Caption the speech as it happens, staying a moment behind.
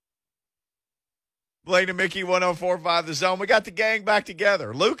Blaine and Mickey, 104.5 The Zone. We got the gang back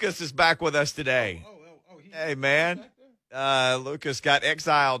together. Lucas is back with us today. Hey, man. Lucas got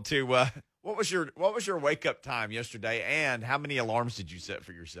exiled to what was your wake up time yesterday, and how many alarms did you set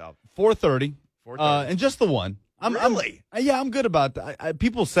for yourself? 4:30. 4:30. And just the one. Really? I'm good about that.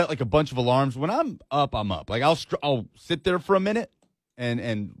 People set like a bunch of alarms. When I'm up, I'm up. Like I'll sit there for a minute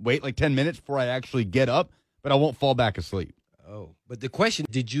and wait like 10 minutes before I actually get up, but I won't fall back asleep. Oh, but the question,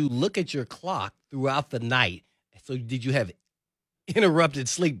 did you look at your clock throughout the night? So did you have interrupted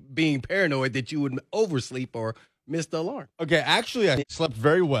sleep, being paranoid that you would oversleep or miss the alarm? Okay, actually, I slept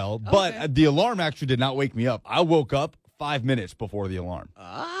very well, but the alarm actually did not wake me up. I woke up 5 minutes before the alarm.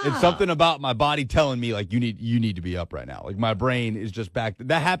 It's something about my body telling me, like, you need to be up right now. Like, my brain is just back.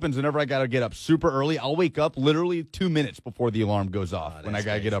 That happens whenever I got to get up super early. I'll wake up literally 2 minutes before the alarm goes off when I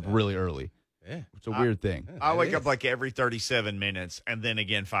got to get up really early. Yeah. It's a weird thing. I wake up like every 37 minutes and then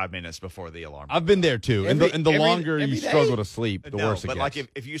again 5 minutes before the alarm. I've been there, too. And the longer you struggle to sleep, the worse it gets. But like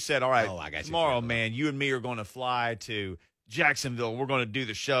if you said, all right, tomorrow, man, you and me are going to fly to Jacksonville. We're going to do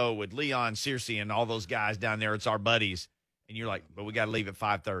the show with Leon, Searcy, and all those guys down there. It's our buddies. And you're like, but we got to leave at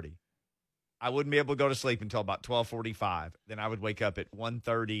 5:30. I wouldn't be able to go to sleep until about 12:45. Then I would wake up at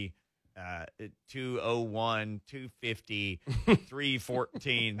 1:30, 2:01, 2:50,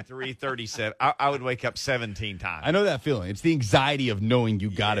 3:14, 3:37. I would wake up 17 times. I know that feeling. It's the anxiety of knowing you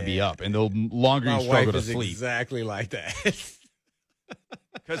got to be up, and the longer you struggle to sleep. Exactly like that.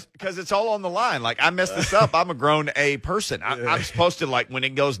 Because it's all on the line. Like, I messed this up. I'm a grown person. I'm supposed to, like, when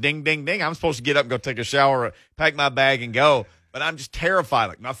it goes ding, ding, ding, I'm supposed to get up and go take a shower, pack my bag, and go. But I'm just terrified.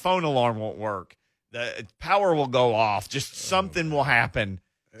 Like, my phone alarm won't work. The power will go off. Just something will happen.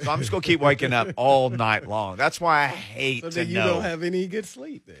 So I'm just going to keep waking up all night long. That's why I hate to know. You don't have any good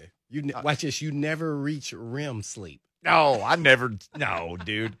sleep there. Watch this. You never reach REM sleep. No, I never. No,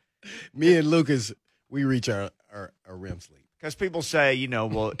 dude. Me and Lucas, we reach our REM sleep. Because people say,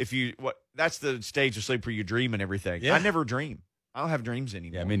 well, that's the stage of sleep where you dream and everything. Yeah. I never dream. I don't have dreams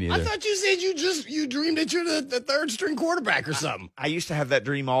anymore. Yeah, me neither. I thought you said you dreamed that you're the third string quarterback or something. I used to have that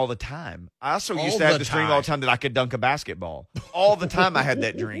dream all the time. I also used to have this dream all the time that I could dunk a basketball. All the time I had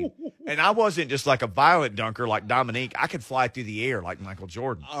that dream. And I wasn't just like a violent dunker like Dominique. I could fly through the air like Michael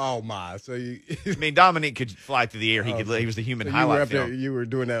Jordan. Oh, my. So Dominique could fly through the air. He was the human highlight film. You were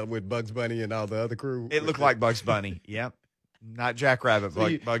doing that with Bugs Bunny and all the other crew? It looked like Bugs Bunny, yep. Not Jackrabbit,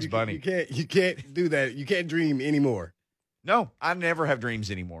 like Bugs Bunny. You can't do that. You can't dream anymore. No, I never have dreams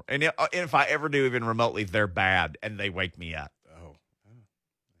anymore. And if I ever do, even remotely, they're bad and they wake me up. Oh.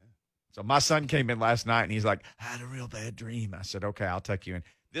 So my son came in last night and he's like, I had a real bad dream. I said, okay, I'll tuck you in.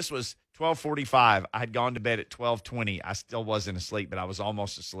 This was 12:45. I had gone to bed at 12:20. I still wasn't asleep, but I was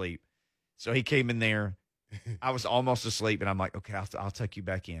almost asleep. So he came in there. I was almost asleep, and I'm like, okay, I'll tuck you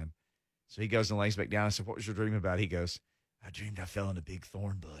back in. So he goes and lays back down. I said, what was your dream about? He goes, I dreamed I fell in a big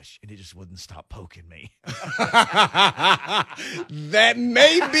thorn bush, and it just wouldn't stop poking me. That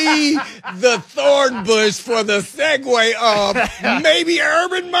may be the thorn bush for the segue of maybe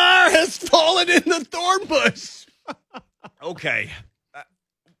Urban Meyer has fallen in the thorn bush. Okay.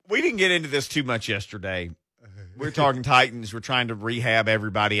 We didn't get into this too much yesterday. We're talking Titans. We're trying to rehab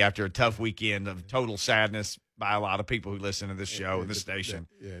everybody after a tough weekend of total sadness by a lot of people who listen to this show and this station.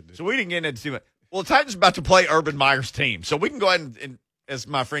 So we didn't get into too much. Well, the Titans are about to play Urban Meyer's team. So we can go ahead and, as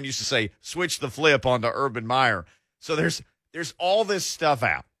my friend used to say, switch the flip onto Urban Meyer. So there's all this stuff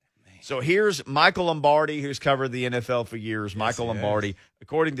out. So here's Michael Lombardi, who's covered the NFL for years. Michael Lombardi.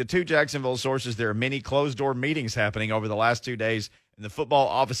 According to two Jacksonville sources, there are many closed-door meetings happening over the last 2 days in the football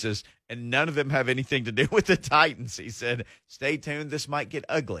offices, and none of them have anything to do with the Titans. He said, stay tuned, this might get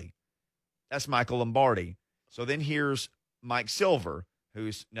ugly. That's Michael Lombardi. So then here's Mike Silver,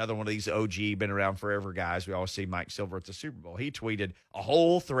 who's another one of these OG, been around forever guys. We always see Mike Silver at the Super Bowl. He tweeted a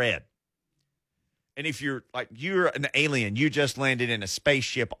whole thread. And if you're an alien, you just landed in a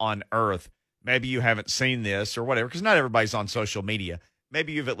spaceship on Earth, maybe you haven't seen this or whatever, because not everybody's on social media.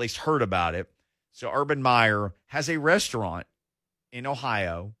 Maybe you've at least heard about it. So Urban Meyer has a restaurant in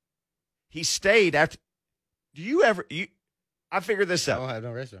Ohio. He stayed after. I figured this out. I don't have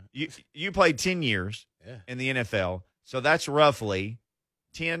no restaurant. You played 10 years in the NFL, so that's roughly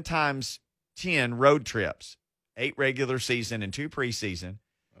 10 times 10 road trips, 8 regular season and 2 preseason.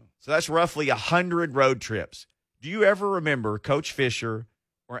 So that's roughly 100 road trips. Do you ever remember Coach Fisher,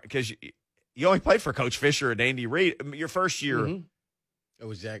 because you only played for Coach Fisher and Andy Reid your first year? Mm-hmm. It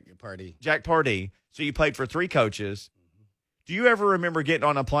was Jack Pardee. Jack Pardee. So you played for 3 coaches. Mm-hmm. Do you ever remember getting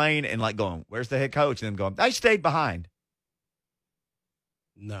on a plane and like going, where's the head coach? And them going, I stayed behind.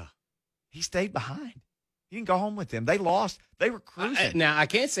 No. He stayed behind. He didn't go home with them. They lost. They were cruising. Now, I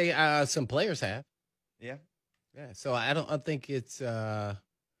can't say some players have. Yeah. Yeah. So I think it's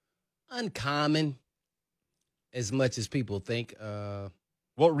uncommon as much as people think.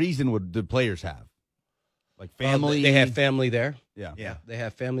 What reason would the players have? Like family? They have family there. Yeah. Yeah. They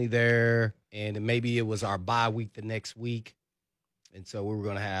have family there, and maybe it was our bye week the next week, and so we were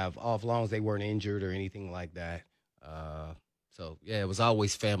going to have off, as long as they weren't injured or anything like that. So yeah, it was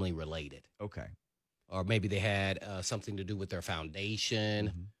always family related, Okay. or maybe they had something to do with their foundation.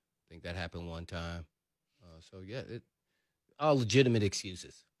 Mhm. I think that happened one time. So yeah, all legitimate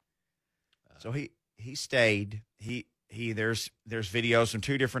excuses. So he stayed. There's videos from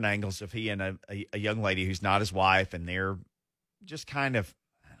two different angles of he and a young lady who's not his wife, and they're just kind of,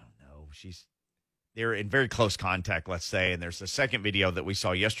 I don't know, they're in very close contact, let's say. And there's a second video that we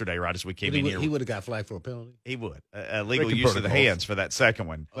saw yesterday, right as we came in here. He would have got flagged for a penalty. He would illegal Breaking use of the protocols. hands for that second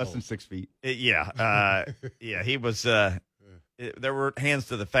one. Less than 6 feet. Yeah, he was. There were hands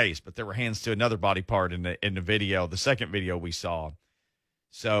to the face, but there were hands to another body part in the video, the second video we saw.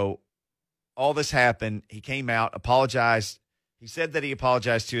 So all this happened. He came out, apologized. He said that he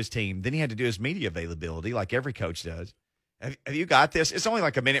apologized to his team. Then he had to do his media availability, like every coach does. Have you got this? It's only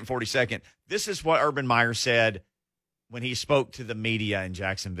like a minute and 40 seconds. This is what Urban Meyer said when he spoke to the media in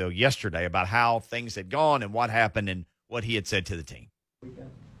Jacksonville yesterday about how things had gone and what happened and what he had said to the team.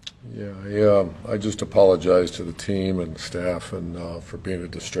 Yeah, I just apologize to the team and staff and for being a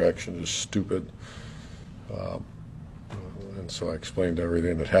distraction. It's stupid. And so I explained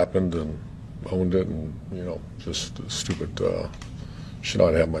everything that happened and owned it, and just stupid. Should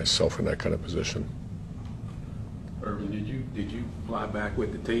not have myself in that kind of position. Urban, did you fly back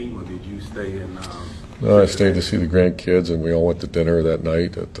with the team, or did you stay in? No, I stayed to see the grandkids, and we all went to dinner that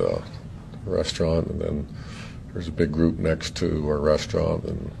night at the restaurant, and then there's a big group next to our restaurant,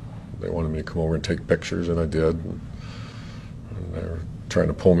 and they wanted me to come over and take pictures, and I did. And they were trying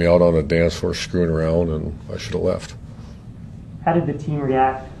to pull me out on a dance floor, screwing around, and I should have left. How did the team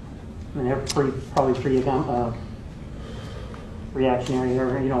react? I mean, they're probably pretty reactionary,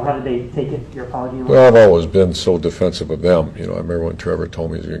 or how did they take it? Your apology? Well, I've always been so defensive of them. I remember when Trevor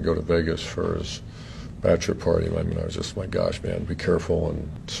told me he was going to go to Vegas for his bachelor party. I mean, I was just, my gosh, man, be careful and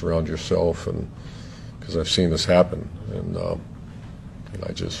surround yourself, and because I've seen this happen, and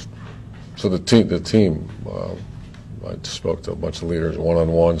I just. So the team. I spoke to a bunch of leaders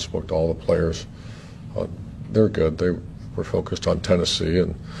one-on-one. Spoke to all the players. They're good. They were focused on Tennessee,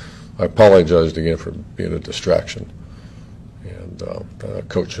 and I apologized again for being a distraction. And a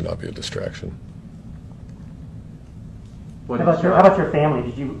coach should not be a distraction. How about your family?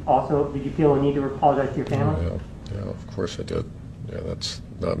 Did you feel a need to apologize to your family? Yeah, of course I did. Yeah, that's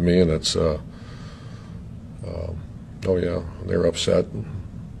not me, and it's oh yeah, they were upset.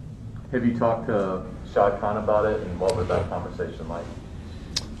 Have you talked to Shad Khan about it, and what was that conversation like?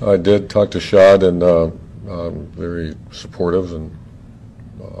 I did talk to Shad, and very supportive, and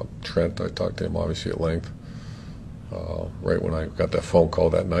Trent, I talked to him obviously at length. Right when I got that phone call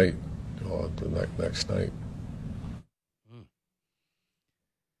that night, the next night.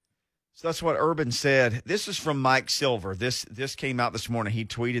 So that's what Urban said. This is from Mike Silver. This came out this morning. He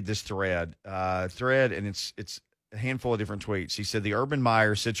tweeted this thread, and it's a handful of different tweets. He said the Urban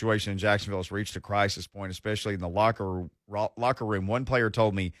Meyer situation in Jacksonville has reached a crisis point, especially in the locker room. One player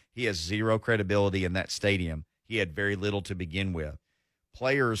told me he has zero credibility in that stadium. He had very little to begin with.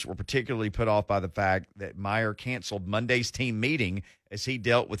 Players were particularly put off by the fact that Meyer canceled Monday's team meeting as he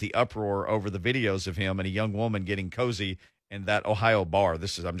dealt with the uproar over the videos of him and a young woman getting cozy in that Ohio bar.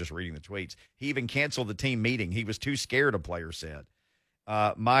 I'm just reading the tweets. He even canceled the team meeting. He was too scared, a player said.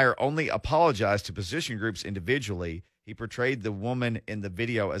 Meyer only apologized to position groups individually. He portrayed the woman in the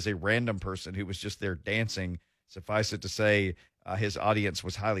video as a random person who was just there dancing. Suffice it to say, his audience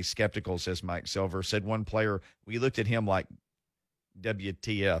was highly skeptical, says Mike Silver. Said one player, we looked at him like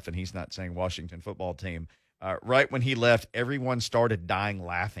WTF, and he's not saying Washington football team. Right when he left, everyone started dying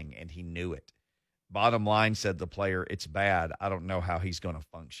laughing, and he knew it. Bottom line, said the player, it's bad. I don't know how he's going to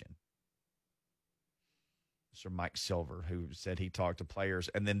function. Sir Mike Silver, who said he talked to players.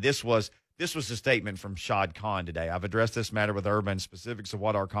 And then this was a statement from Shad Khan today. I've addressed this matter with Urban. Specifics of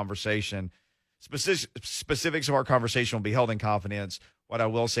our conversation will be held in confidence. What I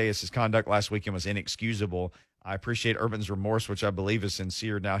will say is his conduct last weekend was inexcusable. I appreciate Urban's remorse, which I believe is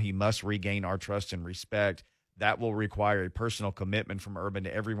sincere. Now he must regain our trust and respect. That will require a personal commitment from Urban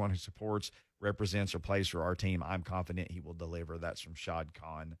to everyone who supports, represents, or plays for our team. I'm confident he will deliver. That's from Shad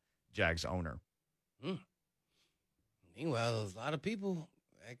Khan, Jags owner. Meanwhile, a lot of people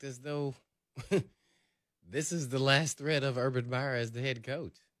act as though this is the last threat of Urban Meyer as the head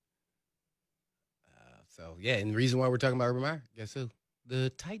coach. And the reason why we're talking about Urban Meyer, guess who? The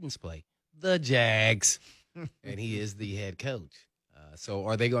Titans play the Jags, and he is the head coach. So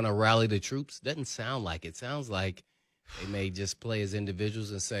are they going to rally the troops? Doesn't sound like it. Sounds like they may just play as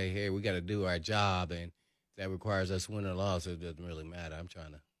individuals and say, hey, we got to do our job, and that requires us winning or loss. It doesn't really matter. I'm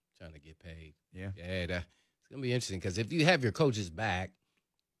trying to get paid. Yeah. It's going to be interesting because if you have your coaches back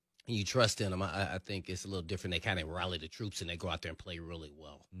and you trust in them, I think it's a little different. They kind of rally the troops and they go out there and play really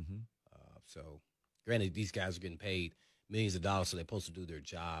well. Mm-hmm. So granted, these guys are getting paid millions of dollars, so they're supposed to do their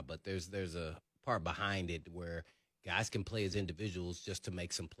job, but there's a part behind it where guys can play as individuals just to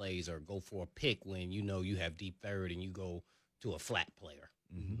make some plays or go for a pick when you know you have deep third and you go to a flat player.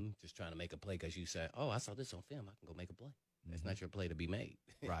 Mm-hmm. Just trying to make a play because you said, oh, I saw this on film. I can go make a play. That's not your play to be made.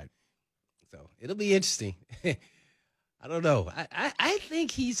 Right. So it'll be interesting. I don't know. I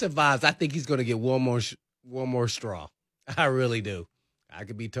think he survives. I think he's going to get one more straw. I really do. I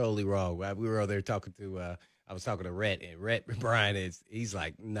could be totally wrong. We were over there talking to I was talking to Rhett, and Rhett Brian he's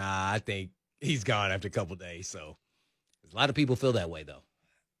like, nah, I think he's gone after a couple days. So a lot of people feel that way, though.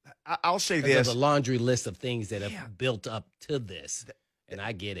 I'll say this. There's a laundry list of things that have built up to this, and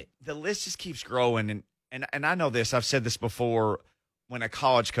I get it. The list just keeps growing, and I know this. I've said this before when a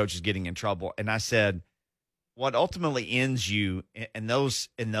college coach is getting in trouble, and I said what ultimately ends you in those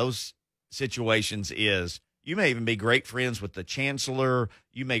situations is you may even be great friends with the chancellor.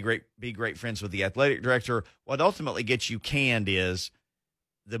 You may be great friends with the athletic director. What ultimately gets you canned is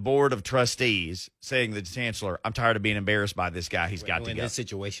the board of trustees saying to the chancellor, I'm tired of being embarrassed by this guy. He's got to go. In this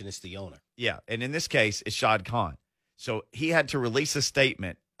situation, it's the owner. Yeah, and in this case, it's Shad Khan. So he had to release a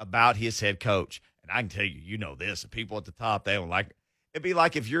statement about his head coach. And I can tell you, you know this. The people at the top, they don't like it. It'd be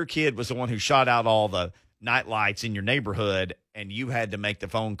like if your kid was the one who shot out all the night lights in your neighborhood and you had to make the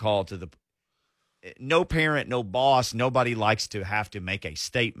phone call to the – no parent, no boss, nobody likes to have to make a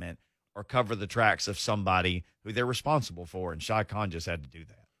statement or cover the tracks of somebody who they're responsible for, and Shad Khan just had to do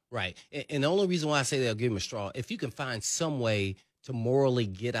that. Right. And the only reason why I say they'll give him a straw, if you can find some way to morally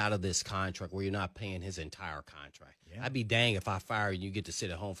get out of this contract where you're not paying his entire contract. Yeah. I'd be dang if I fire you and you get to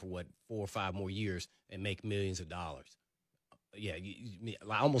sit at home for, 4 or 5 more years and make millions of dollars. Yeah,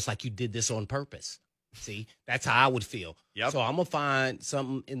 almost like you did this on purpose. See, that's how I would feel. Yep. So I'm going to find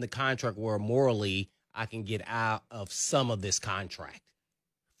something in the contract where morally I can get out of some of this contract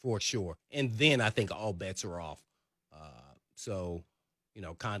for sure. And then I think all bets are off.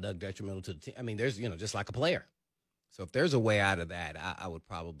 Conduct detrimental to the team. I mean, there's, just like a player. So if there's a way out of that, I would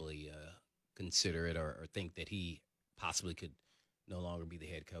probably consider it or think that he possibly could no longer be the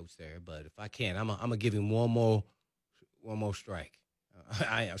head coach there. But if I can, I'm going to give him one more strike.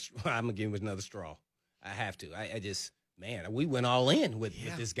 I'm going to give him another straw. I have to. I just, we went all in with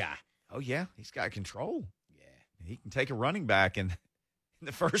this guy. Oh, yeah. He's got control. Yeah. He can take a running back in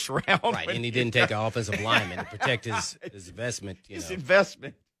the first round. Right, and he didn't take an offensive lineman to protect his investment. His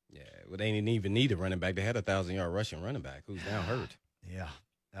investment. Yeah, well, they didn't even need a running back. They had a 1,000-yard rushing running back who's now hurt. Yeah.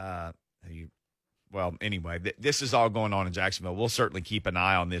 Well, anyway, this is all going on in Jacksonville. We'll certainly keep an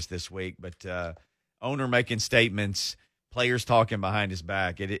eye on this week. But owner making statements, players talking behind his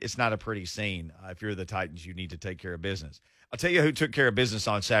back. It's not a pretty scene. If you're the Titans, you need to take care of business. I'll tell you who took care of business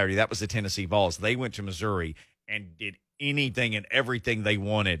on Saturday. That was the Tennessee Vols. They went to Missouri and did anything and everything they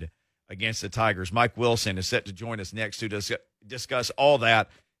wanted against the Tigers. Mike Wilson is set to join us next to discuss all that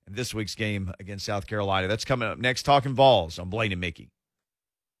in this week's game against South Carolina. That's coming up next, Talking Vols on Blaine and Mickey.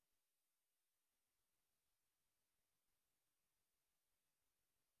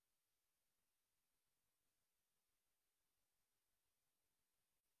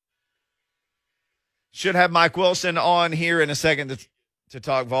 Should have Mike Wilson on here in a second to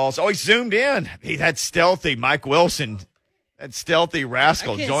talk Vols. Oh, he zoomed in. That's stealthy. Mike Wilson, that stealthy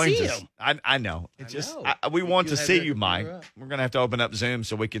rascal joins us. I know. We want to see you, Mike. We're going to have to open up Zoom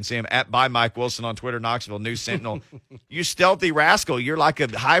so we can see him by Mike Wilson on Twitter, Knoxville News Sentinel. You stealthy rascal. You're like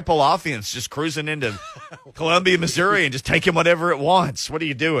a high-pull offense just cruising into Columbia, Missouri and just taking whatever it wants. What are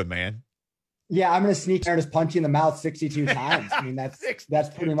you doing, man? Yeah, I'm going to sneak there and just punch you in the mouth 62 times. I mean, that's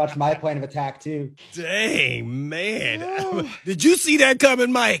pretty much my plan of attack, too. Dang, man. Did you see that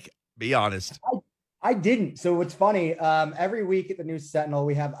coming, Mike? Be honest. I didn't. So it's funny. Every week at the News Sentinel,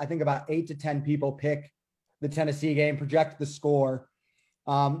 we have, I think, about 8 to 10 people pick the Tennessee game, project the score.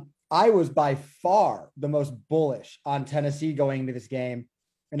 I was by far the most bullish on Tennessee going into this game,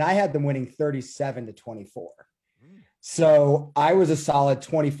 and I had them winning 37-24. So I was a solid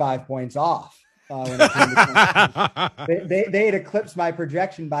 25 points off. When it came to they had eclipsed my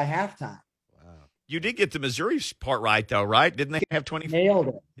projection by halftime. Wow. You did get the Missouri part right, though, right? Didn't they have 24? Nailed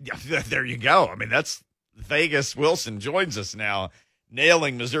it. Yeah, there you go. I mean, that's Vegas. Wilson joins us now,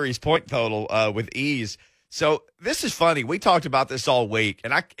 nailing Missouri's point total with ease. So this is funny. We talked about this all week,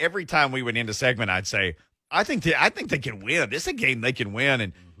 and every time we went into segment, I'd say, I think they can win. This is a game they can win.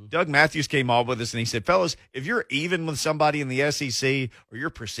 And Doug Matthews came on with us, and he said, fellas, if you're even with somebody in the SEC, or you're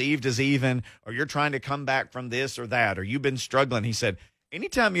perceived as even, or you're trying to come back from this or that, or you've been struggling, he said,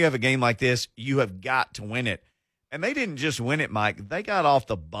 anytime you have a game like this, you have got to win it. And they didn't just win it, Mike. They got off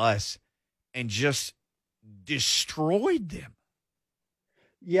the bus and just destroyed them.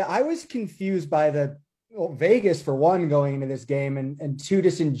 Yeah, I was confused by Vegas, for one, going into this game, and two,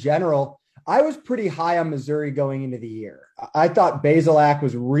 just in general. I was pretty high on Missouri going into the year. I thought Basilak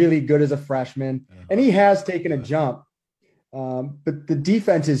was really good as a freshman, and he has taken a jump. But the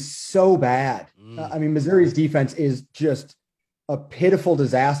defense is so bad. I mean, Missouri's defense is just a pitiful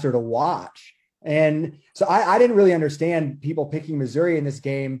disaster to watch. And so I didn't really understand people picking Missouri in this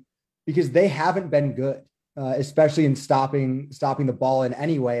game because they haven't been good, especially in stopping the ball in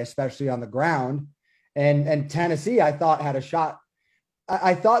any way, especially on the ground. And Tennessee, I thought, had a shot.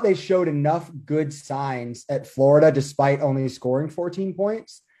 I thought they showed enough good signs at Florida, despite only scoring 14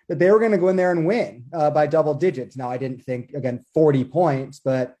 points, that they were going to go in there and win by double digits. Now, I didn't think, again, 40 points,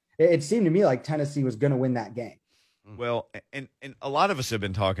 but it seemed to me like Tennessee was going to win that game. Well, and a lot of us have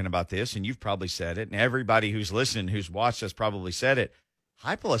been talking about this, and you've probably said it, and everybody who's listened, who's watched us probably said it.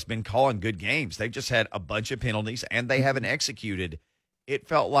 Heupel has been calling good games. They've just had a bunch of penalties, and they haven't executed. It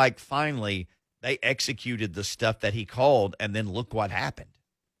felt like finally they executed the stuff that he called, and then look what happened.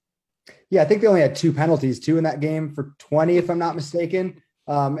 Yeah, I think they only had 2 penalties, 2 in that game for 20, if I'm not mistaken.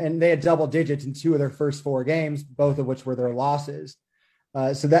 And they had double digits in 2 of their first 4 games, both of which were their losses.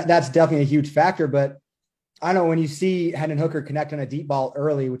 So that's definitely a huge factor. But I don't know, when you see Hendon Hooker connect on a deep ball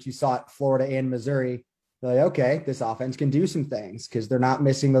early, which you saw at Florida and Missouri, you're like, okay, this offense can do some things because they're not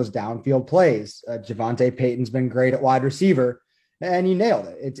missing those downfield plays. Javonte Payton's been great at wide receiver, and you nailed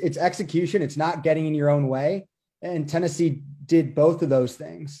it. It's execution. It's not getting in your own way. And Tennessee did both of those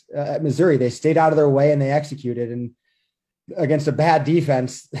things. At Missouri, they stayed out of their way and they executed. And against a bad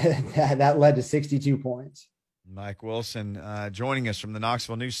defense, that led to 62 points. Mike Wilson joining us from the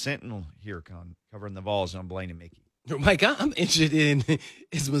Knoxville News Sentinel here covering the Vols on Blaine and Mickey. Mike, I'm interested in,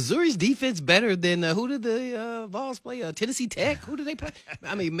 is Missouri's defense better than who did the Vols play? Tennessee Tech? Who did they play?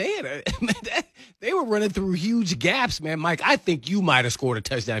 I mean, man, they were running through huge gaps, man. Mike, I think you might have scored a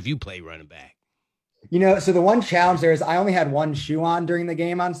touchdown if you played running back. You know, so the one challenge there is I only had one shoe on during the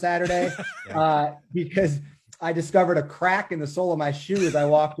game on Saturday because I discovered a crack in the sole of my shoe as I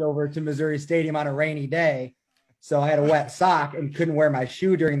walked over to Missouri Stadium on a rainy day. So I had a wet sock and couldn't wear my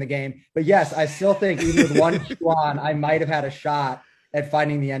shoe during the game. But yes, I still think even with one shoe on, I might have had a shot at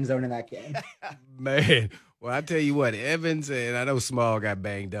finding the end zone in that game. Man, well, I tell you what, Evans and I know Small got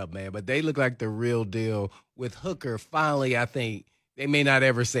banged up, man, but they look like the real deal. With Hooker, finally, I think they may not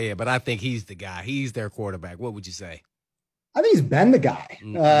ever say it, but I think he's the guy. He's their quarterback. What would you say? I think he's been the guy.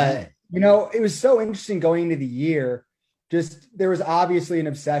 You know, it was so interesting going into the year. Just there was obviously an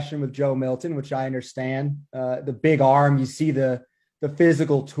obsession with Joe Milton, which I understand. The big arm, you see the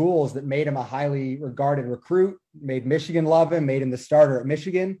physical tools that made him a highly regarded recruit, made Michigan love him, made him the starter at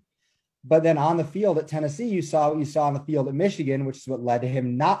Michigan. But then on the field at Tennessee, you saw what you saw on the field at Michigan, which is what led to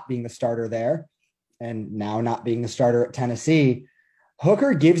him not being the starter there and now not being the starter at Tennessee.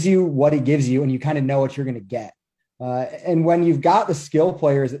 Hooker gives you what he gives you, and you kind of know what you're going to get. And when you've got the skill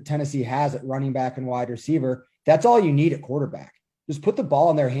players that Tennessee has at running back and wide receiver, that's all you need at quarterback. Just put the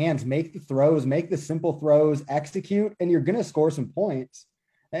ball in their hands, make the throws, make the simple throws, execute, and you're going to score some points.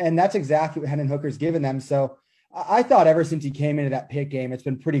 And that's exactly what Hendon Hooker's given them. So I thought ever since he came into that Pitt game, it's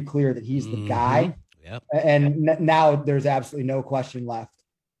been pretty clear that he's the guy. Yep. And now there's absolutely no question left.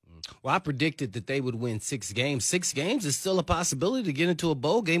 Well, I predicted that they would win 6 games. 6 games is still a possibility to get into a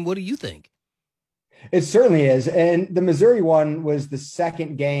bowl game. What do you think? It certainly is. And the Missouri one was the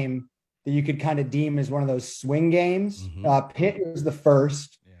second game that you could kind of deem as one of those swing games. Pitt was the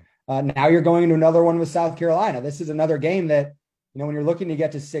first. Now you're going into another one with South Carolina. This is another game that, you know, when you're looking to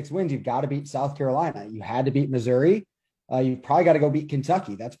get to 6 wins, you've got to beat South Carolina. You had to beat Missouri. You've probably got to go beat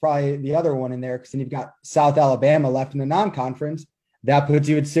Kentucky. That's probably the other one in there, because then you've got South Alabama left in the non-conference. That puts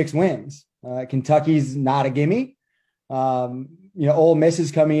you at 6 wins. Kentucky's not a gimme. You know, Ole Miss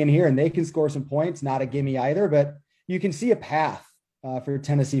is coming in here and they can score some points. Not a gimme either, but you can see a path for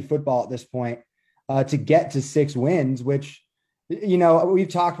Tennessee football at this point to get to 6 wins, which, you know, we've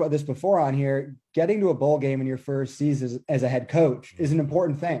talked about this before on here. Getting to a bowl game in your first season as a head coach is an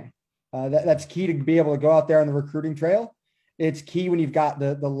important thing. That's key to be able to go out there on the recruiting trail. It's key when you've got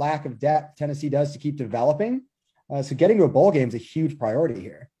the lack of depth Tennessee does to keep developing. So getting to a bowl game is a huge priority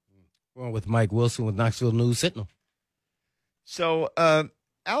here. Well, with Mike Wilson with Knoxville News Sentinel. So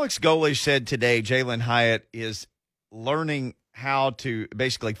Alex Golesh said today Jalen Hyatt is learning how to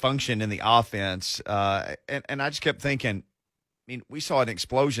basically function in the offense. And I just kept thinking, I mean, we saw an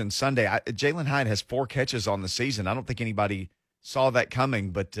explosion Sunday. Jalen Hyatt has 4 catches on the season. I don't think anybody saw that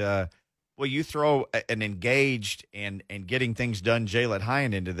coming. But, you throw an engaged and getting things done Jalen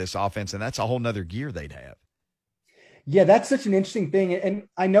Hyatt into this offense, and that's a whole nother gear they'd have. Yeah, that's such an interesting thing. And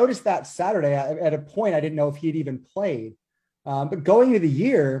I noticed that Saturday at a point, I didn't know if he'd even played. But going into the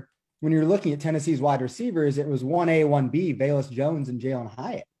year, when you're looking at Tennessee's wide receivers, it was 1A, 1B, Velus Jones and Jalen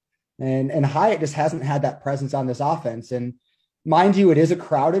Hyatt. And Hyatt just hasn't had that presence on this offense. And mind you, it is a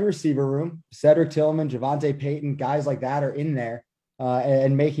crowded receiver room. Cedric Tillman, Javonte Payton, guys like that are in there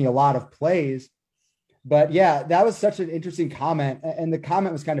and making a lot of plays. But yeah, that was such an interesting comment. And the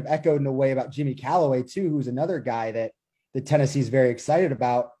comment was kind of echoed in a way about Jimmy Callaway too, who's another guy that Tennessee is very excited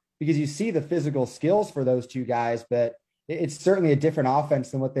about, because you see the physical skills for those two guys, but it's certainly a different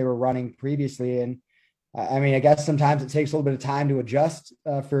offense than what they were running previously. And I mean, I guess sometimes it takes a little bit of time to adjust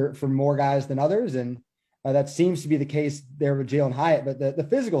for more guys than others. And that seems to be the case there with Jalen Hyatt, but the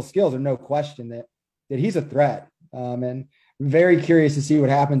physical skills are no question that he's a threat. And very curious to see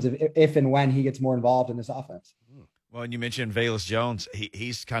what happens if and when he gets more involved in this offense. Well, and you mentioned Velus Jones.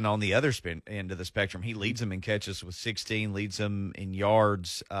 He's kind of on the other end of the spectrum. He leads them in catches with 16, leads them in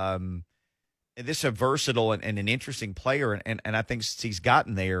yards. And this is a versatile and an interesting player. And I think since he's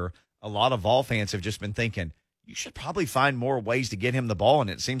gotten there, a lot of Vol fans have just been thinking, you should probably find more ways to get him the ball.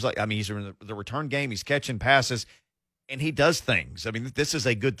 And it seems like, I mean, he's in the return game. He's catching passes, and he does things. I mean, this is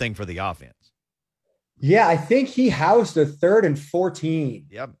a good thing for the offense. Yeah, I think he housed a 3rd and 14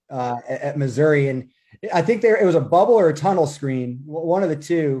 at Missouri. And I think it was a bubble or a tunnel screen, one of the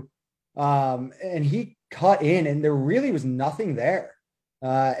two. And he cut in, and there really was nothing there.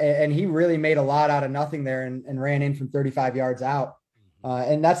 And he really made a lot out of nothing there and ran in from 35 yards out.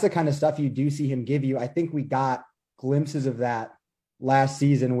 And that's the kind of stuff you do see him give you. I think we got glimpses of that last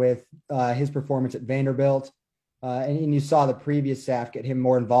season with his performance at Vanderbilt. And you saw the previous staff get him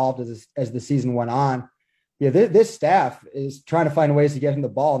more involved as the season went on. Yeah, this staff is trying to find ways to get him the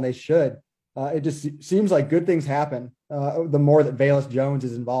ball, and they should. It just seems like good things happen the more that Velus Jones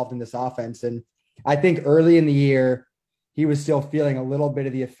is involved in this offense. And I think early in the year, he was still feeling a little bit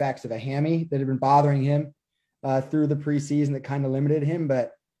of the effects of a hammy that had been bothering him through the preseason that kind of limited him.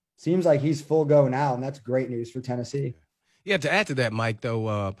 But seems like he's full go now, and that's great news for Tennessee. Yeah, to add to that, Mike,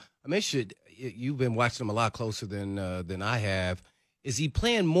 though, you've been watching him a lot closer than I have. Is he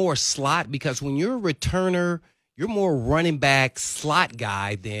playing more slot? Because when you're a returner, you're more running back slot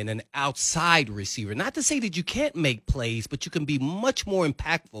guy than an outside receiver. Not to say that you can't make plays, but you can be much more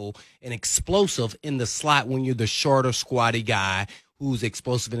impactful and explosive in the slot when you're the shorter, squatty guy who's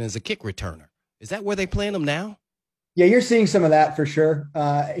explosive and is a kick returner. Is that where they're playing him now? Yeah, you're seeing some of that for sure.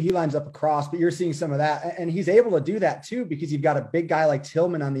 He lines up across, but you're seeing some of that. And he's able to do that too, because you've got a big guy like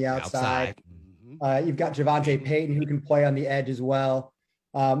Tillman on the outside. You've got Javonte Payton who can play on the edge as well.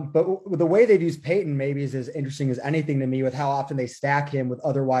 But the way they've used Payton maybe is as interesting as anything to me with how often they stack him with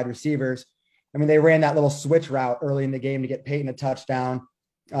other wide receivers. I mean, they ran that little switch route early in the game to get Payton a touchdown,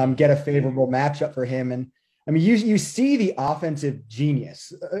 get a favorable matchup for him. And I mean, you see the offensive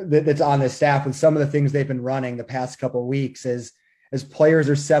genius that's on this staff with some of the things they've been running the past couple of weeks as players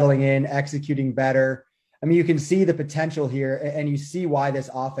are settling in, executing better. I mean, you can see the potential here, and you see why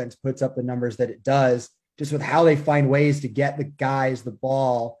this offense puts up the numbers that it does, just with how they find ways to get the guys the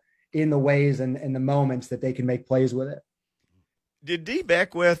ball in the ways and the moments that they can make plays with it. Did D.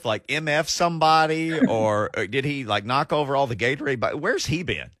 Beckwith MF somebody, or did he knock over all the Gatorade? But where's he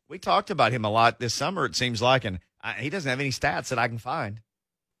been? We talked about him a lot this summer, it seems like, and he doesn't have any stats that I can find.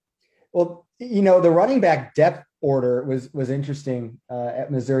 Well, the running back depth order was interesting at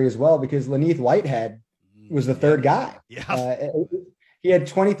Missouri as well, because Laneith Whitehead was the third guy. Yeah. He had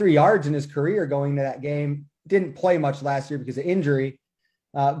 23 yards in his career going to that game. Didn't play much last year because of injury,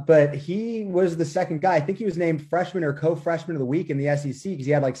 but he was the second guy. I think he was named freshman or co-freshman of the week in the SEC because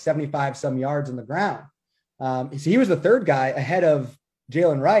he had 75 some yards on the ground. So he was the third guy ahead of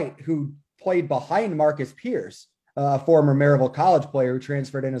Jalen Wright, who played behind Marcus Pierce, a former Maryville College player who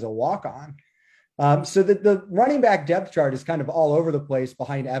transferred in as a walk-on. So the running back depth chart is kind of all over the place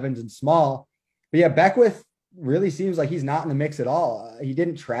behind Evans and Small. But yeah, Beckwith really seems like he's not in the mix at all. He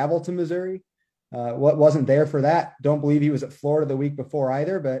didn't travel to Missouri. Wasn't there for that. Don't believe he was at Florida the week before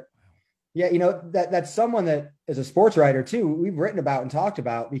either. But yeah, that's someone that is a sports writer too. We've written about and talked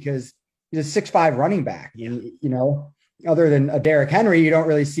about, because he's a 6'5" running back. Yeah. Other than a Derrick Henry, you don't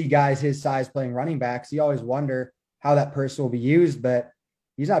really see guys his size playing running backs. You always wonder how that person will be used, but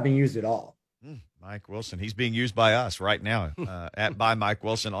he's not being used at all. Mike Wilson. He's being used by us right now by Mike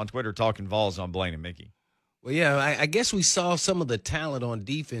Wilson on Twitter, talking Vols on Blaine and Mickey. Well, yeah, I guess we saw some of the talent on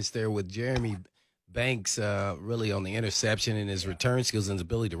defense there with Jeremy Banks really on the interception and his return skills and his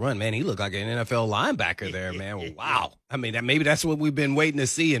ability to run. Man, he looked like an NFL linebacker there, man. Wow. I mean, maybe that's what we've been waiting to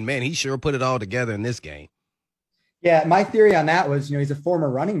see, and, man, he sure put it all together in this game. Yeah, my theory on that was, he's a former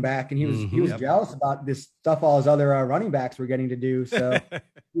running back, and he was jealous about this stuff all his other running backs were getting to do. So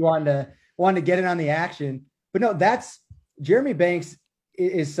he wanted to get in on the action. But no, Jeremy Banks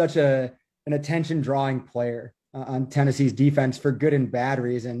is such an attention-drawing player on Tennessee's defense for good and bad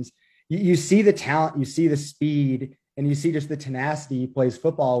reasons. You see the talent, you see the speed, and you see just the tenacity he plays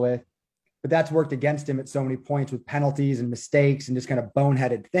football with. But that's worked against him at so many points with penalties and mistakes and just kind of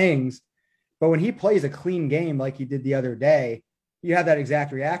boneheaded things. But when he plays a clean game like he did the other day, you have that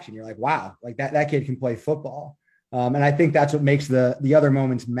exact reaction. You're like, wow, like that kid can play football. And I think that's what makes the other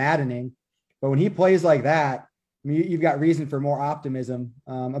moments maddening. But when he plays like that, I mean, you've got reason for more optimism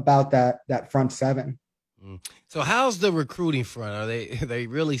about that front seven. So how's the recruiting front? Are they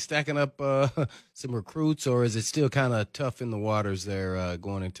really stacking up some recruits, or is it still kind of tough in the waters there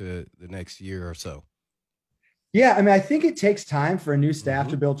going into the next year or so? Yeah, I mean, I think it takes time for a new staff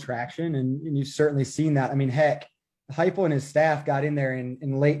to build traction, and you've certainly seen that. I mean, heck, Heupel and his staff got in there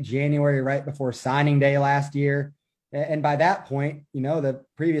in late January, right before signing day last year. And by that point, the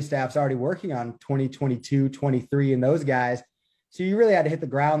previous staff's already working on 2022, 23, and those guys. So you really had to hit the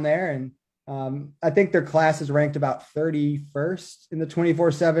ground there. And I think their class is ranked about 31st in the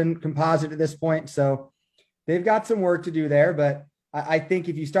 24/7 composite at this point. So they've got some work to do there. But I think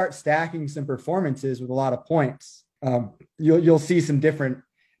if you start stacking some performances with a lot of points, you'll see some different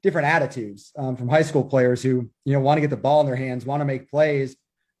attitudes from high school players who, want to get the ball in their hands, want to make plays,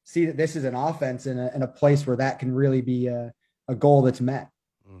 see that this is an offense in a place where that can really be a goal that's met.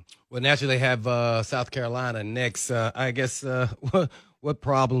 Well, naturally, they have South Carolina next. I guess what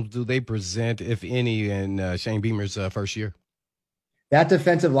problems do they present, if any, in Shane Beamer's first year? That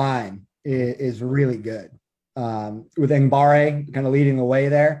defensive line is really good. With Ngbare kind of leading the way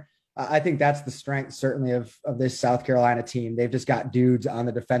there. I think that's the strength, certainly, of this South Carolina team. They've just got dudes on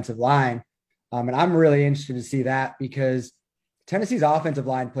the defensive line. And I'm really interested to see that because Tennessee's offensive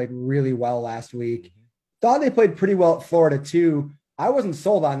line played really well last week. Thought they played pretty well at Florida, too. I wasn't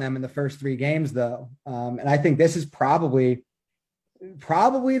sold on them in the first 3 games, though. And I think this is probably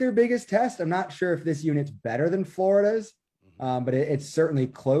their biggest test. I'm not sure if this unit's better than Florida's, but it's certainly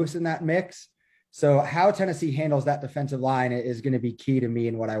close in that mix. So how Tennessee handles that defensive line is going to be key to me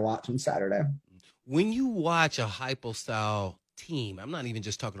in what I watch on Saturday. When you watch a Heupel-style team, I'm not even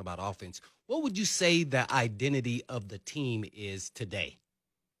just talking about offense, what would you say the identity of the team is today?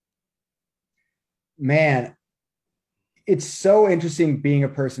 Man, it's so interesting being a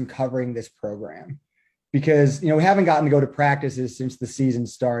person covering this program because, we haven't gotten to go to practices since the season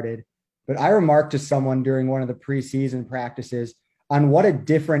started. But I remarked to someone during one of the preseason practices on what a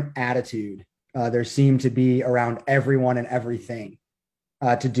different attitude there seemed to be around everyone and everything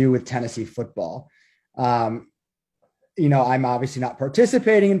to do with Tennessee football. I'm obviously not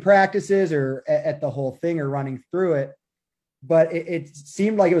participating in practices or at the whole thing or running through it, but it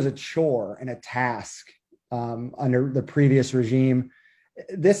seemed like it was a chore and a task under the previous regime.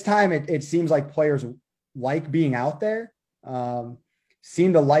 This time, it seems like players like being out there,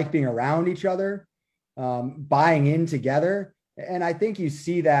 seem to like being around each other, buying in together. And I think you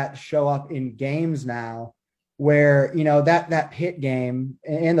see that show up in games now where, that Pitt game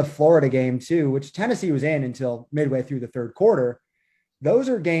and the Florida game too, which Tennessee was in until midway through the third quarter. Those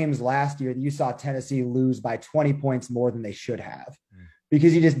are games last year that you saw Tennessee lose by 20 points more than they should have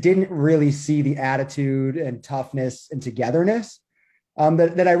because you just didn't really see the attitude and toughness and togetherness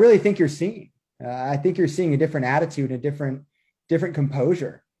that I really think you're seeing. I think you're seeing a different attitude, a different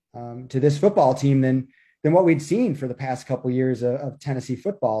composure to this football team than what we'd seen for the past couple of years of Tennessee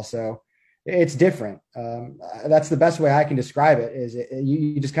football. So it's different. That's the best way I can describe it is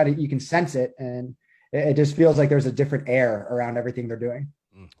you just you can sense it. And it just feels like there's a different air around everything they're doing.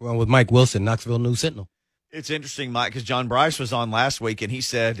 Well, with Mike Wilson, Knoxville News Sentinel. It's interesting, Mike, because John Bryce was on last week and he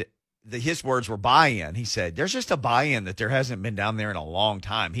said his words were buy-in. He said, there's just a buy-in that there hasn't been down there in a long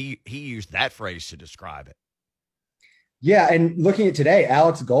time. He used that phrase to describe it. Yeah, and looking at today,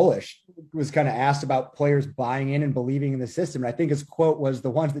 Alex Golish was kind of asked about players buying in and believing in the system. And I think his quote was, the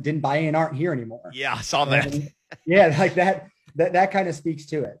ones that didn't buy in aren't here anymore. Yeah, I saw that. And, yeah, like that kind of speaks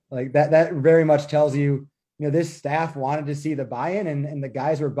to it. Like that very much tells you, this staff wanted to see the buy-in and the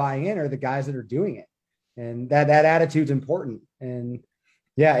guys who are buying in are the guys that are doing it. And that attitude's important. And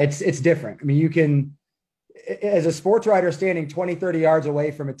yeah, it's different. I mean, as a sports writer standing 20, 30 yards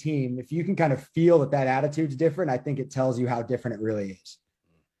away from a team, if you can kind of feel that attitude's different, I think it tells you how different it really is.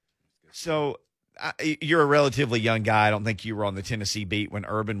 So you're a relatively young guy. I don't think you were on the Tennessee beat when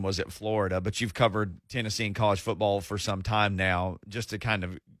Urban was at Florida, but you've covered Tennessee and college football for some time now. Just to kind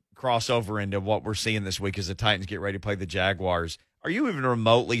of cross over into what we're seeing this week as the Titans get ready to play the Jaguars, are you even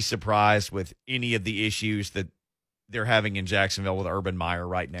remotely surprised with any of the issues that they're having in Jacksonville with Urban Meyer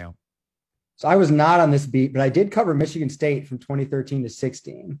right now? So I was not on this beat, but I did cover Michigan State from 2013 to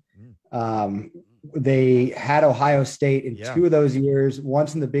 16. They had Ohio State in 2 of those years,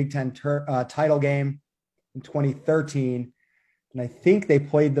 once in the Big Ten title game in 2013. And I think they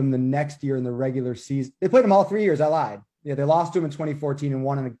played them the next year in the regular season. They played them all 3 years. I lied. Yeah, they lost to them in 2014 and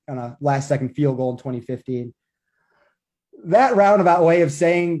won on a last-second field goal in 2015. That roundabout way of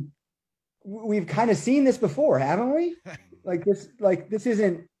saying we've kind of seen this before, haven't we? This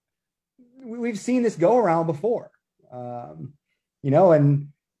isn't – we've seen this go around before. And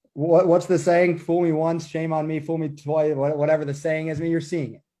what's the saying? Fool me once, shame on me, fool me twice, whatever the saying is. I mean, you're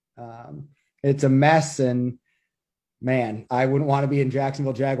seeing it. It's a mess, and, man, I wouldn't want to be in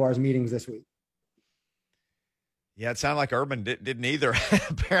Jacksonville Jaguars meetings this week. Yeah, it sounded like Urban didn't either.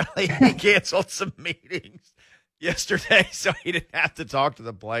 Apparently, he canceled some meetings yesterday, so he didn't have to talk to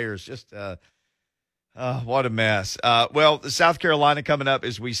the players. Just what a mess. Well, South Carolina coming up,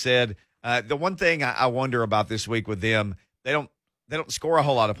 as we said. The one thing I wonder about this week with them, they don't score a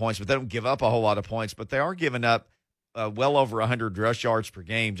whole lot of points, but they don't give up a whole lot of points. But they are giving up well over 100 rush yards per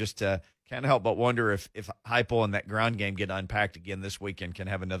game. Just to kind of help but wonder if Heupel and that ground game get unpacked again this weekend, can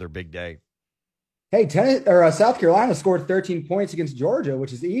have another big day. Hey, South Carolina scored 13 points against Georgia,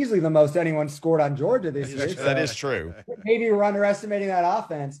 which is easily the most anyone scored on Georgia this year. That is true. Maybe we're underestimating that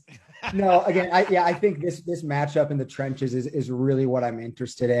offense. No, again, I think this matchup in the trenches is really what I'm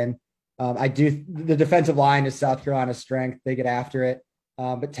interested in. The defensive line is South Carolina's strength. They get after it.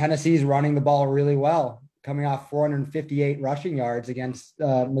 But Tennessee's running the ball really well, coming off 458 rushing yards against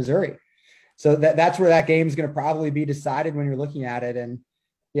Missouri. So that's where that game is going to probably be decided when you're looking at it. And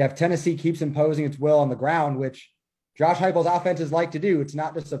if Tennessee keeps imposing its will on the ground, which Josh Heupel's offenses like to do, it's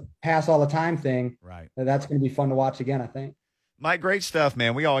not just a pass all the time thing. Right. That's going to be fun to watch again, I think. Mike, great stuff,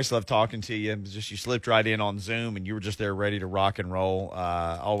 man. We always love talking to you. You slipped right in on Zoom, and you were just there ready to rock and roll,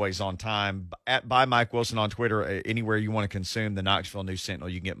 always on time. By Mike Wilson on Twitter, anywhere you want to consume the Knoxville News Sentinel,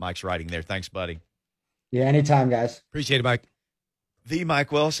 you can get Mike's writing there. Thanks, buddy. Yeah, anytime, guys. Appreciate it, Mike. The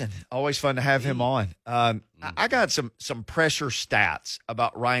Mike Wilson. Always fun to have him on. I got some pressure stats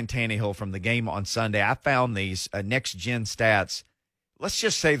about Ryan Tannehill from the game on Sunday. I found these next-gen stats. Let's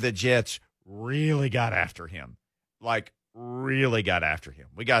just say the Jets really got after him. Really got after him.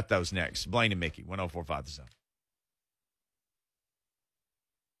 We got those next. Blaine and Mickey, 104.5 The Zone.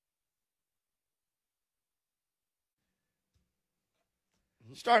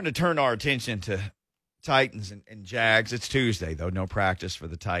 Starting to turn our attention to Titans and Jags. It's Tuesday, though. No practice for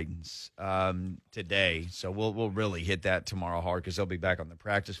the Titans today. So we'll really hit that tomorrow hard because they'll be back on the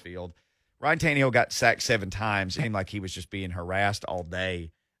practice field. Ryan Tannehill got sacked 7 times. It seemed like he was just being harassed all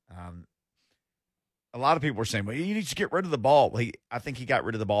day. A lot of people were saying, well, you need to get rid of the ball. I think he got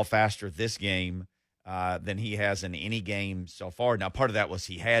rid of the ball faster this game than he has in any game so far. Now, part of that was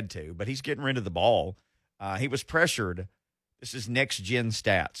he had to, but he's getting rid of the ball. He was pressured. This is next-gen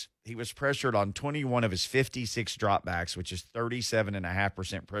stats. He was pressured on 21 of his 56 dropbacks, which is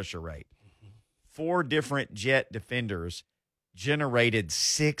 37.5% pressure rate. 4 different Jet defenders generated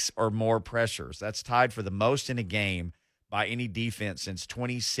 6 or more pressures. That's tied for the most in a game by any defense since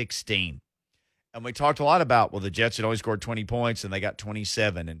 2016. And we talked a lot about, the Jets had only scored 20 points and they got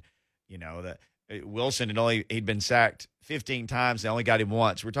 27. And, Wilson he'd been sacked 15 times. They only got him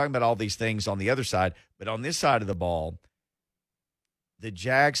once. We're talking about all these things on the other side. But on this side of the ball, the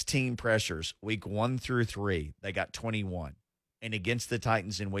Jags team pressures week 1 through 3, they got 21. And against the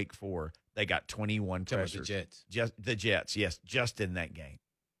Titans in week 4, they got 21 pressures. The Jets. The Jets, yes, just in that game.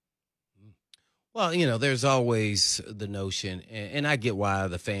 Well, there's always the notion, and I get why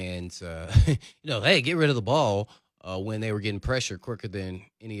the fans, hey, get rid of the ball when they were getting pressure quicker than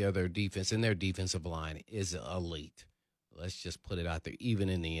any other defense, and their defensive line is elite. Let's just put it out there, even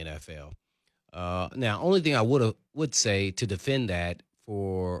in the NFL. Now, only thing I would say to defend that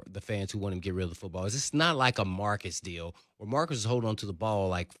for the fans who want him to get rid of the football is it's not like a Marcus deal where Marcus is holding on to the ball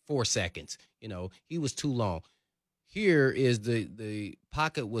like 4 seconds. He was too long. Here is the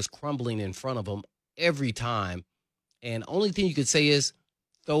pocket was crumbling in front of him every time, and only thing you could say is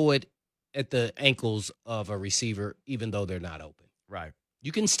throw it at the ankles of a receiver, even though they're not open. Right.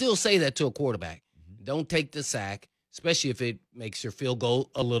 You can still say that to a quarterback. Mm-hmm. Don't take the sack, especially if it makes your field goal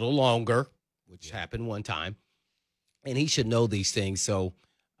a little longer, which happened one time. And he should know these things. So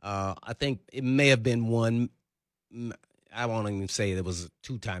I think it may have been one. I won't even say there was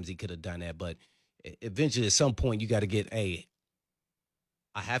 2 times he could have done that. But eventually, at some point, you got to get, I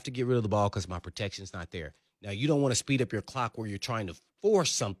have to get rid of the ball because my protection's not there. Now, you don't want to speed up your clock where you're trying to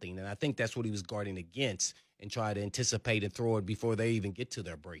force something. And I think that's what he was guarding against, and try to anticipate and throw it before they even get to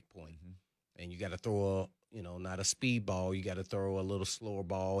their break point. Mm-hmm. And you got to throw not a speed ball. You got to throw a little slower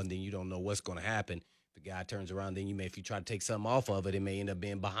ball, and then you don't know what's going to happen. If the guy turns around, then if you try to take something off of it, it may end up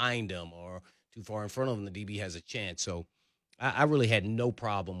being behind him or too far in front of him. The DB has a chance. So I really had no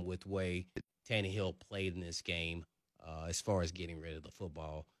problem with the way Tannehill played in this game as far as getting rid of the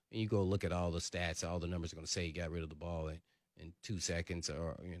football. And you go look at all the stats, all the numbers are going to say he got rid of the ball in 2 seconds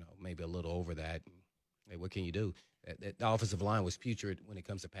or, maybe a little over that. Hey, what can you do? The offensive line was putrid when it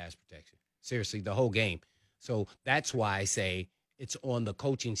comes to pass protection. Seriously, the whole game. So that's why I say it's on the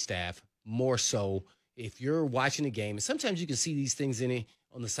coaching staff more so. If you're watching the game, and sometimes you can see these things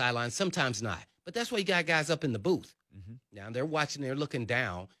on the sideline, sometimes not. But that's why you got guys up in the booth. Mm-hmm. Now, they're watching, they're looking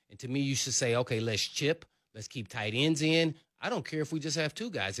down. And to me, you should say, okay, let's chip. Let's keep tight ends in. I don't care if we just have 2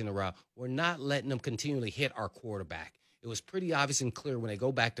 guys in a row. We're not letting them continually hit our quarterback. It was pretty obvious and clear when they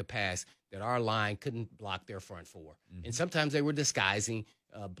go back to pass that our line couldn't block their front 4. Mm-hmm. And sometimes they were disguising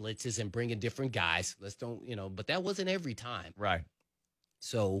blitzes and bringing different guys. But that wasn't every time. Right.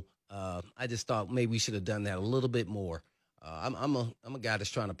 So I just thought maybe we should have done that a little bit more. I'm a guy that's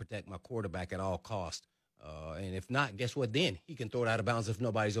trying to protect my quarterback at all costs. And if not, guess what? Then he can throw it out of bounds if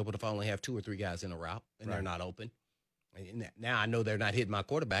nobody's open. If I only have 2 or 3 guys in a route and they're not open. And now I know they're not hitting my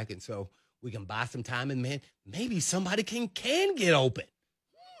quarterback, and so we can buy some time. And maybe somebody can get open.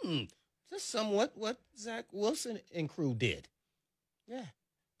 Just somewhat what Zach Wilson and crew did. Yeah,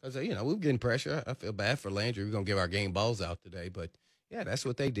 because we're getting pressure. I feel bad for Landry. We're gonna give our game balls out today, but yeah, that's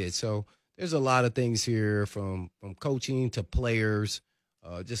what they did. So there's a lot of things here from coaching to players.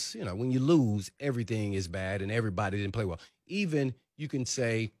 When you lose, everything is bad, and everybody didn't play well. Even you can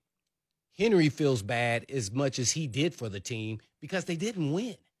say Henry feels bad as much as he did for the team because they didn't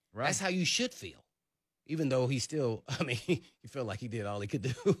win. Right. That's how you should feel. Even though he still, he felt like he did all he could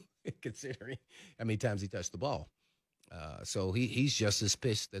do, considering how many times he touched the ball. So he's just as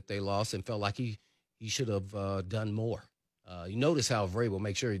pissed that they lost and felt like he should have done more. You notice how Vrabel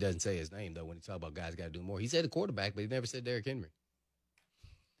makes sure he doesn't say his name, though, when he talks about guys got to do more. He said the quarterback, but he never said Derrick Henry.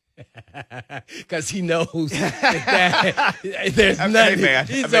 Because he knows that there's nothing. Man.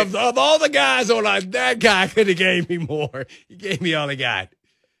 Of all the guys on that guy could have gave me more. He gave me all he got.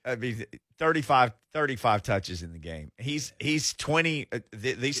 35 touches in the game. He's 20.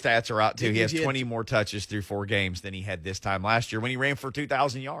 These stats are out too. He has 20 more touches through 4 games than he had this time last year when he ran for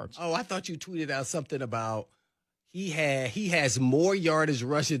 2,000 yards. Oh, I thought you tweeted out something about he has more yardage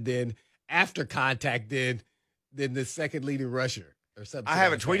rushing than after contact than the second leading rusher. I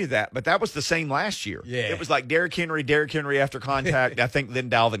haven't tweeted that, but that was the same last year. Yeah. It was like Derrick Henry after contact, I think then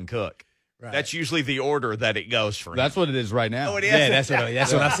Dalvin Cook. Right. That's usually the order that it goes for him. That's what it is right now. Oh, it is? Yeah,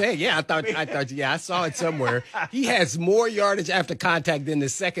 that's what I'm saying. Yeah, I thought, I saw it somewhere. He has more yardage after contact than the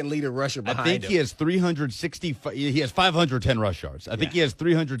second leader rusher behind him. I think he has 365. He has 510 rush yards. I think he has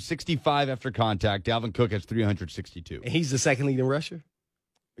 365 after contact. Dalvin Cook has 362. And he's the second leading rusher?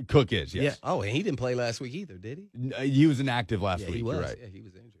 Cook is, yes. Yeah. Oh, and he didn't play last week either, did he? He was inactive last week. He was. You're right. Yeah, he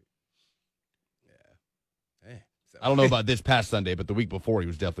was injured. Yeah. So. I don't know about this past Sunday, but the week before he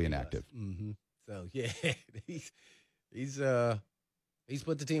was definitely inactive. Mm-hmm. So yeah, he's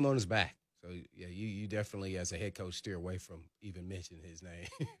put the team on his back. So yeah, you definitely as a head coach steer away from even mentioning his name.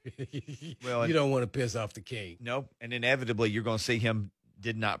 Well, you don't want to piss off the king. Nope, and inevitably you're going to see him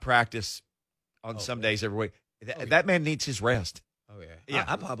did not practice on some days every week. That man needs his rest. Oh, yeah.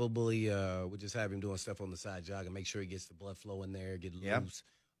 I probably would just have him doing stuff on the side jogging, make sure he gets the blood flow in there, get loose,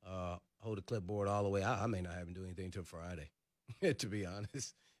 hold the clipboard all the way. I may not have him do anything until Friday, to be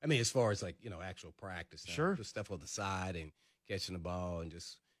honest. As far as, actual practice. Sure. Just stuff on the side and catching the ball and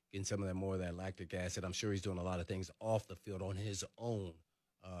just getting some of that more of that lactic acid. I'm sure he's doing a lot of things off the field on his own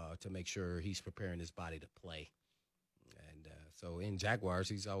to make sure he's preparing his body to play. And so in Jaguars,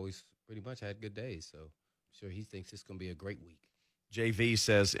 he's always pretty much had good days. So I'm sure he thinks it's going to be a great week. JV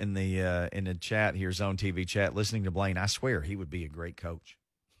says in the chat here, Zone TV chat, listening to Blaine, I swear he would be a great coach.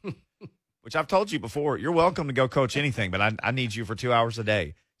 Which I've told you before. You're welcome to go coach anything, but I need you for 2 hours a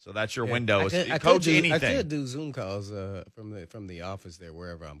day. So that's your window. Coach anything. I could do Zoom calls from the office there,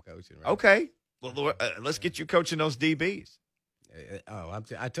 wherever I'm coaching. Right? Okay. Well, let's get you coaching those DBs.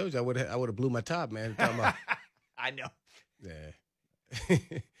 I told you I would have blew my top, man. I know. Yeah.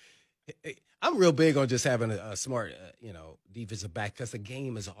 I'm real big on just having a smart, defensive back because the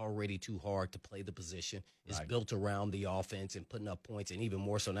game is already too hard to play the position. It's built around the offense and putting up points, and even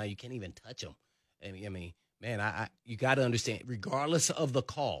more so now you can't even touch them. I mean, man, you got to understand, regardless of the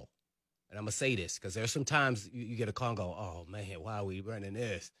call, and I'm going to say this because there's some times you get a call and go, oh, man, why are we running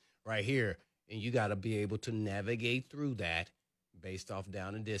this right here? And you got to be able to navigate through that based off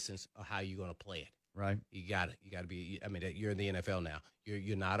down and distance of how you're going to play it. Right. You got to be, you're in the NFL now.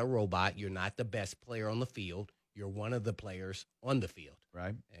 You're not a robot. You're not the best player on the field. You're one of the players on the field.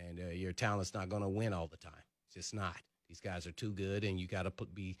 Right. And your talent's not going to win all the time. It's just not. These guys are too good, and you got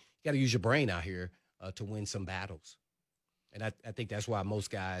to use your brain out here to win some battles. And I think that's why most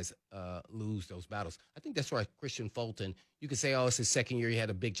guys lose those battles. I think that's why Christian Fulton, you could say, oh, it's his second year, he had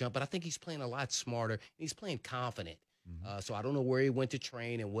a big jump, but I think he's playing a lot smarter. He's playing confident. So I don't know where he went to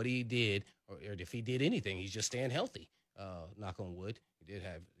train and what he did, or if he did anything. He's just staying healthy. Knock on wood. He did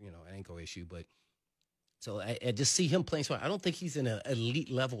have, an ankle issue, but so I just see him playing smart. I don't think he's an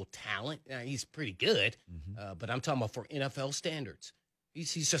elite level talent. He's pretty good, but I'm talking about for NFL standards.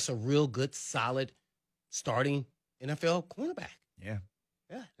 He's just a real good, solid, starting NFL cornerback. Yeah.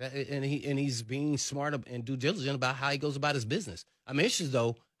 And he's being smart and due diligent about how he goes about his business. I'm interested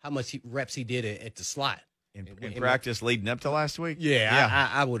though how much reps he did at the slot. In practice leading up to last week? Yeah.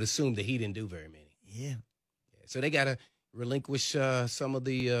 I would assume that he didn't do very many. Yeah. So they got to relinquish some of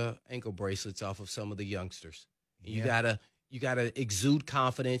the ankle bracelets off of some of the youngsters. You gotta exude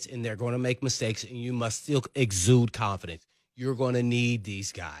confidence, and they're going to make mistakes, and you must still exude confidence. You're going to need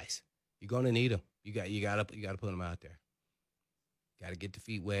these guys. You're going to need them. You got to put them out there. Got to get the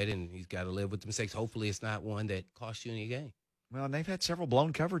feet wet, and he's got to live with the mistakes. Hopefully, it's not one that costs you any game. Well, and they've had several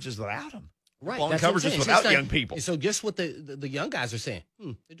blown coverages without him. Right, blown coverages without young people. So just what the young guys are saying.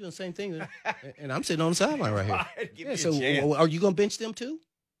 They're doing the same thing, and I'm sitting on the sideline right here. So are you going to bench them too?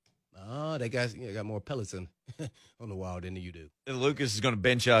 Oh, they got more pellets on the wild than you do. And Lucas is going to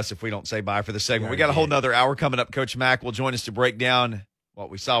bench us if we don't say bye for the segment. We got a whole nother hour coming up. Coach Mack will join us to break down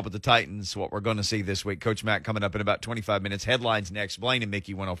what we saw with the Titans, what we're going to see this week. Coach Mack coming up in about 25 minutes. Headlines next. Blaine and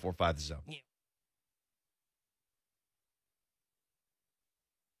Mickey, 104.5 The Zone. Yeah.